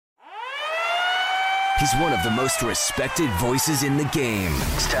He's one of the most respected voices in the game.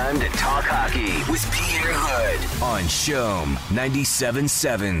 It's time to talk hockey with Pierre Houde on Shome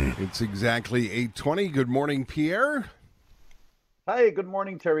 97.7. It's exactly 8:20. Good morning, Pierre. Hi, good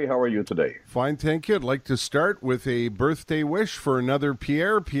morning, Terry. How are you today? Fine, thank you. I'd like to start with a birthday wish for another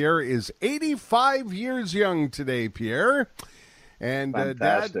Pierre. Pierre is 85 years young today, Pierre. And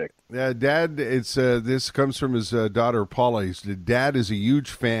fantastic. Dad, it's this comes from his daughter Paula. Dad is a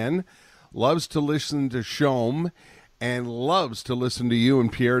huge fan, loves to listen to Shome, and loves to listen to you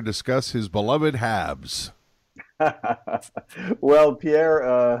and Pierre discuss his beloved Habs. Well,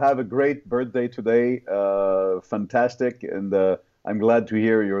 Pierre, have a great birthday today. Fantastic, and I'm glad to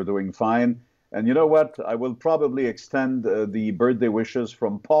hear you're doing fine. And you know what? I will probably extend the birthday wishes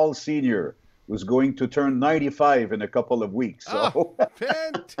from Paul Sr., who's going to turn 95 in a couple of weeks. So. Oh,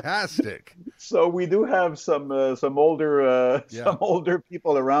 fantastic! So we do have some older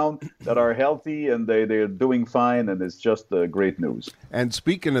people around that are healthy, and they're doing fine, and it's just great news. And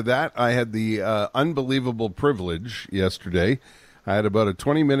speaking of that, I had the unbelievable privilege yesterday. I had about a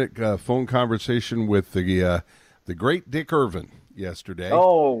 20-minute phone conversation with the great Dick Irvin yesterday.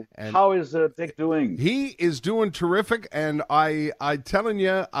 Oh, and how is Dick doing? He is doing terrific, and I telling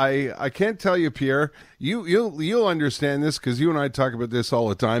you, I can't tell you, Pierre. You'll understand this because you and I talk about this all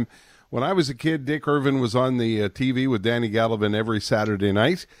the time. When I was a kid, Dick Irvin was on the TV with Danny Gallivan every Saturday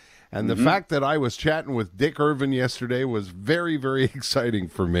night, and the fact that I was chatting with Dick Irvin yesterday was very, very exciting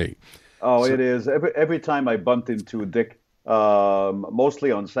for me. Oh, so, it is. Every time I bumped into Dick,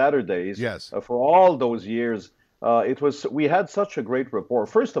 mostly on Saturdays. Yes. For all those years. We had such a great rapport.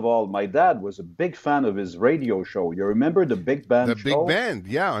 First of all, my dad was a big fan of his radio show. You remember the Big Band show? The Big Band,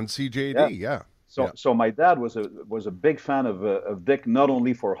 yeah, on CJD, yeah. So my dad was a big fan of Dick, not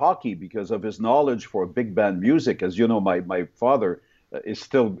only for hockey, because of his knowledge for big band music. As you know, my father is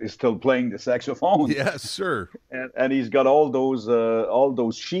still playing the saxophone. Yes, sir. And he's got all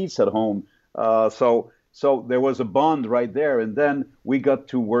those sheets at home. So there was a bond right there. And then we got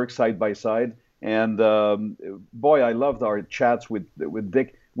to work side by side. And boy, I loved our chats with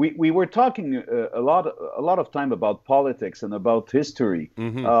Dick. We were talking a lot of time about politics and about history.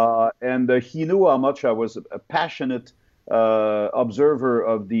 And he knew how much I was a passionate observer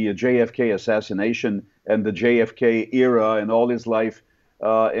of the JFK assassination and the JFK era and all his life.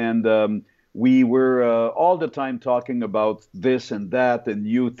 And we were all the time talking about this and that and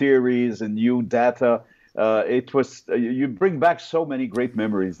new theories and new data. It was you bring back so many great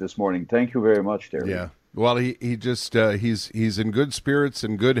memories this morning. Thank you very much, Terry. Yeah. Well, he just he's in good spirits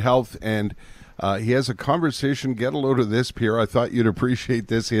and good health, and he has a conversation. Get a load of this, Pierre. I thought you'd appreciate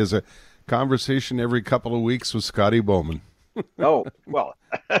this. He has a conversation every couple of weeks with Scotty Bowman. Oh well,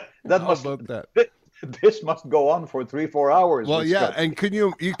 This must go on for 3-4 hours. Well, yeah, Scott. And can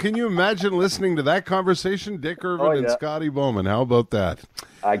you imagine listening to that conversation, Dick Irvin and Scotty Bowman? How about that?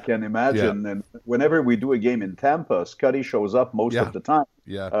 I can imagine. Yeah. And whenever we do a game in Tampa, Scotty shows up most of the time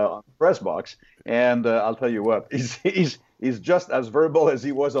on the press box. And I'll tell you what, he's just as verbal as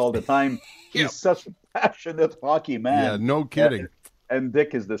he was all the time. He's such a passionate hockey man. Yeah, no kidding. And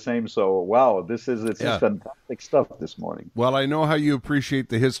Dick is the same. So, wow, it's fantastic stuff this morning. Well, I know how you appreciate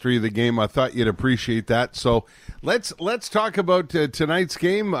the history of the game. I thought you'd appreciate that. So let's talk about tonight's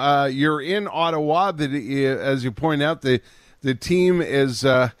game. You're in Ottawa. As you point out, the team is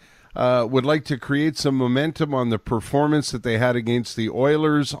would like to create some momentum on the performance that they had against the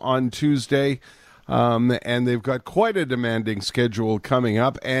Oilers on Tuesday. And they've got quite a demanding schedule coming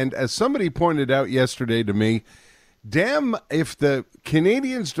up. And as somebody pointed out yesterday to me, damn if the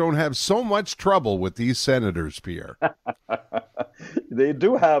Canadians don't have so much trouble with these Senators, Pierre. They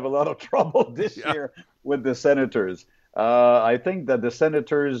do have a lot of trouble this year with the Senators. I think that the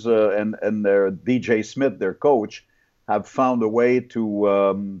Senators and their DJ Smith, their coach, have found a way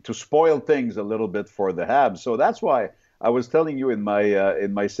to spoil things a little bit for the Habs. So that's why I was telling you in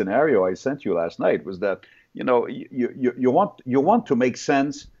my scenario I sent you last night was that you want to make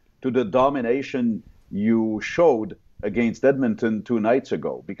sense to the domination you showed against Edmonton 2 nights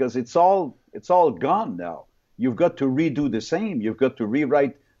ago, because it's all gone now. You've got to redo the same. You've got to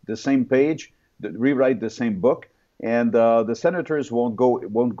rewrite the same page, rewrite the same book, and the Senators won't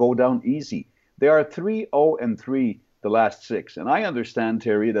go down easy. They are 3-0-3 the last 6, and I understand,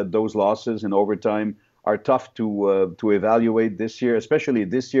 Terry, that those losses in overtime are tough to evaluate this year, especially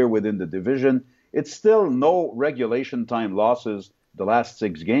this year within the division. It's still no regulation time losses the last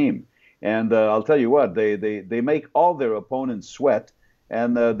 6 games. And I'll tell you what, they make all their opponents sweat,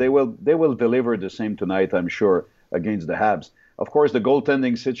 and they will deliver the same tonight, I'm sure, against the Habs. Of course, the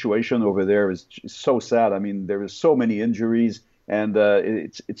goaltending situation over there is so sad. I mean, there is so many injuries, and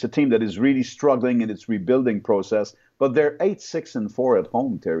it's a team that is really struggling in its rebuilding process. But they're 8-6-4 at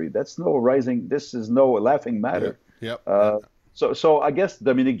home, Terry. That's no rising. This is no laughing matter. Yep. So I guess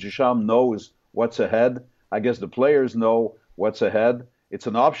Dominique Ducharme knows what's ahead. I guess the players know what's ahead. It's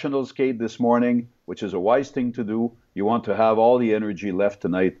an optional skate this morning, which is a wise thing to do. You want to have all the energy left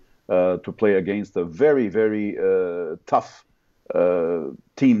tonight to play against a very, very tough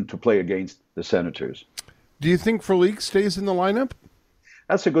team to play against, the Senators. Do you think Frolic stays in the lineup?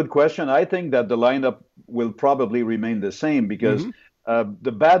 That's a good question. I think that the lineup will probably remain the same because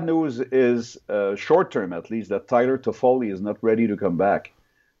the bad news is, short term at least, that Tyler Toffoli is not ready to come back.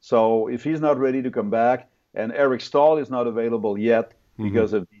 So if he's not ready to come back, and Eric Stahl is not available yet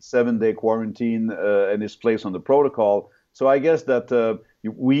because of the 7-day quarantine and his place on the protocol, so I guess that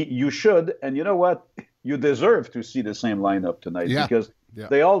you should, and you know what, you deserve to see the same lineup tonight because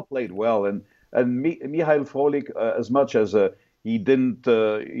they all played well, and Mihail Frolik, as much as he didn't,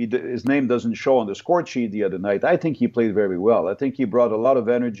 his name doesn't show on the score sheet the other night, I think he played very well. I think he brought a lot of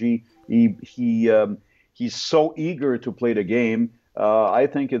energy. He's so eager to play the game. I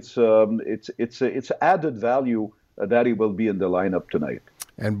think it's added value that he will be in the lineup tonight.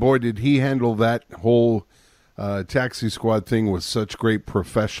 And boy, did he handle that whole taxi squad thing with such great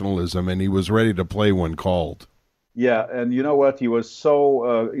professionalism, and he was ready to play when called. Yeah, and you know what? He was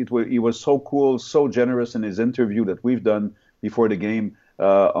so he was so cool, so generous in his interview that we've done before the game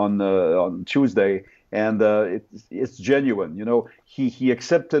on Tuesday, and it's genuine. You know, he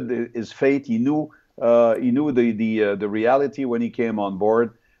accepted his fate. He knew the reality when he came on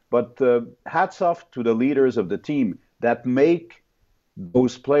board. But hats off to the leaders of the team that make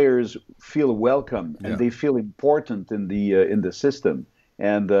those players feel welcome and they feel important in the system.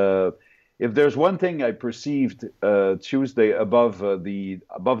 And if there's one thing I perceived Tuesday above the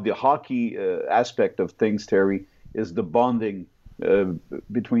hockey aspect of things, Terry, is the bonding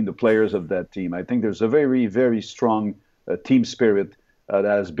between the players of that team. I think there's a very, very strong team spirit that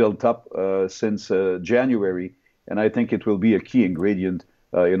has built up since January, and I think it will be a key ingredient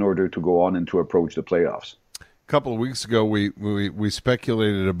in order to go on and to approach the playoffs. A couple of weeks ago, we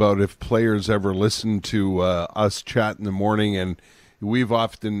speculated about if players ever listen to us chat in the morning, and we've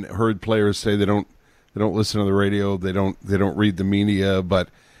often heard players say they don't listen to the radio, they don't read the media, but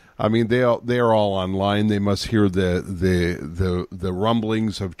I mean they are all online. They must hear the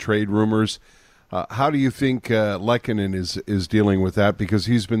rumblings of trade rumors. How do you think Lehkonen is dealing with that? Because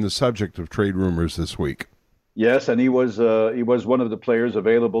he's been the subject of trade rumors this week. Yes, and he was one of the players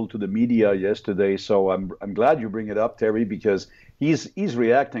available to the media yesterday. So I'm glad you bring it up, Terry, because he's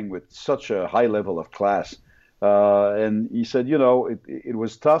reacting with such a high level of class. And he said, you know, it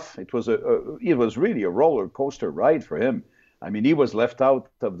was tough. It was really a roller coaster ride for him. I mean, he was left out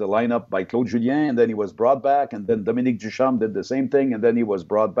of the lineup by Claude Julien, and then he was brought back, and then Dominique Ducharme did the same thing, and then he was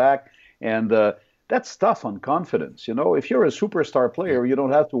brought back. And that's tough on confidence. You know, if you're a superstar player, you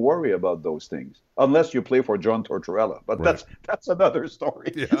don't have to worry about those things unless you play for John Tortorella. But right. that's another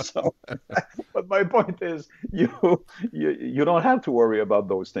story. Yeah. So, but my point is, you don't have to worry about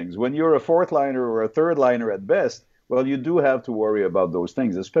those things. When you're a fourth liner or a third liner at best, well, you do have to worry about those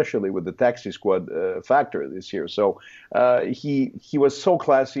things, especially with the taxi squad factor this year. So he was so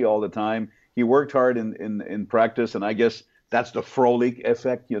classy all the time. He worked hard in practice, and I guess that's the Frolic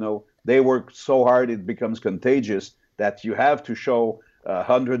effect. You know, they work so hard it becomes contagious that you have to show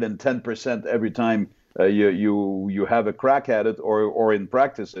 110% every time you have a crack at it or in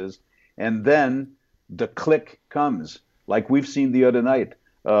practices, and then the click comes, like we've seen the other night.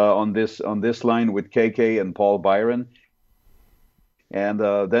 On this line with KK and Paul Byron, and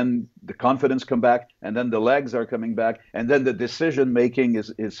then the confidence come back, and then the legs are coming back, and then the decision making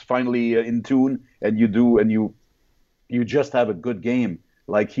is finally in tune, and you just have a good game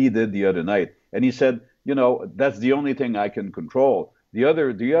like he did the other night. And he said, you know, that's the only thing I can control. The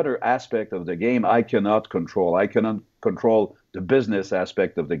other aspect of the game I cannot control. I cannot control the business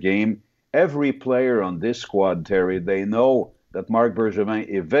aspect of the game. Every player on this squad, Terry, they know that Marc Bergevin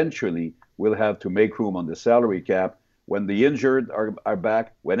eventually will have to make room on the salary cap when the injured are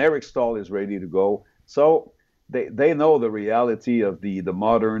back, when Eric Stahl is ready to go. So they know the reality of the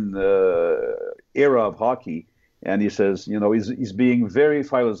modern era of hockey. And he says, you know, he's being very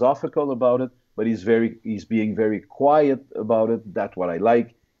philosophical about it, but he's being very quiet about it. That's what I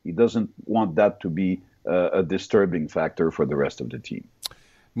like. He doesn't want that to be a disturbing factor for the rest of the team.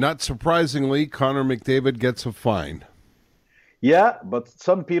 Not surprisingly, Connor McDavid gets a fine. Yeah, but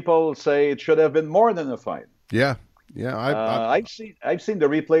some people say it should have been more than a fine. Yeah. I've seen the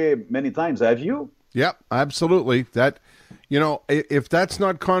replay many times. Have you? Yeah, absolutely. That, you know, if that's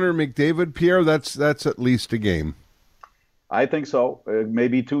not Connor McDavid, Pierre, that's at least a game. I think so.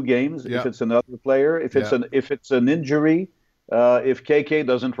 Maybe 2 games Yeah. if it's another player. If it's an injury, if KK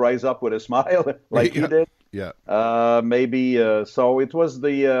doesn't rise up with a smile like he did, Yeah. maybe. So it was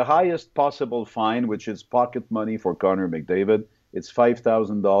the highest possible fine, which is pocket money for Connor McDavid. It's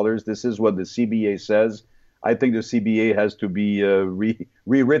 $5,000. This is what the CBA says. I think the CBA has to be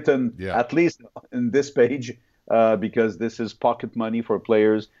rewritten, at least in this page, because this is pocket money for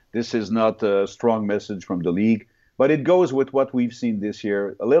players. This is not a strong message from the league, but it goes with what we've seen this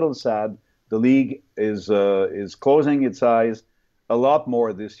year. A little sad. The league is closing its eyes a lot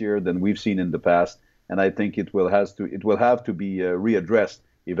more this year than we've seen in the past, and I think it will have to be readdressed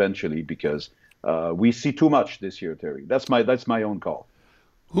eventually because we see too much this year, Terry. That's my own call.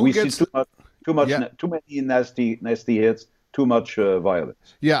 We see too many nasty hits, too much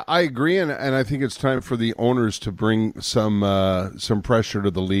violence. Yeah, I agree, and I think it's time for the owners to bring some pressure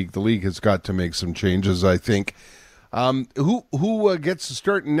to the league. The league has got to make some changes, I think. Who gets to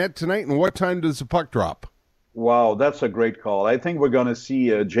start in net tonight, and what time does the puck drop? Wow, that's a great call. I think we're going to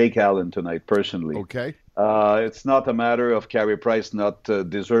see Jake Allen tonight, personally. Okay. It's not a matter of Carey Price not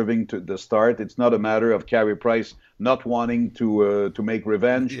deserving to the start. It's not a matter of Carey Price not wanting to make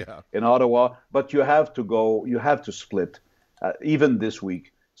revenge in Ottawa. But you have to split, even this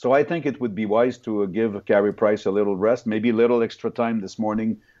week. So I think it would be wise to give Carey Price a little rest, maybe a little extra time this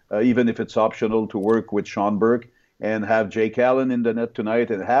morning, even if it's optional to work with Sean Burke, and have Jake Allen in the net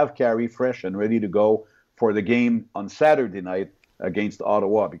tonight and have Carey fresh and ready to go for the game on Saturday night against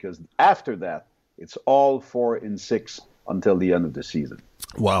Ottawa. Because after that, it's all 4 and 6 until the end of the season.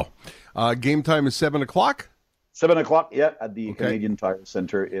 Wow. Game time is 7 o'clock? 7 o'clock, at the Canadian Tire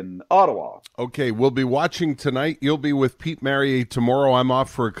Center in Ottawa. Okay, we'll be watching tonight. You'll be with Pete Marier tomorrow. I'm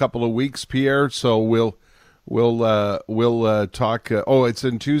off for a couple of weeks, Pierre, so we'll talk. It's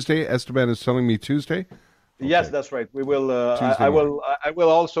on Tuesday? Esteban is telling me Tuesday? Okay. Yes, that's right. We will. I will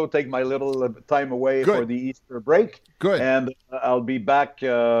also take my little time away for the Easter break. Good. And I'll be back.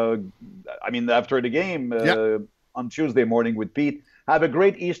 After the game on Tuesday morning with Pete. Have a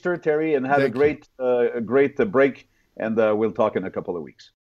great Easter, Terry, and have a great break. And we'll talk in a couple of weeks.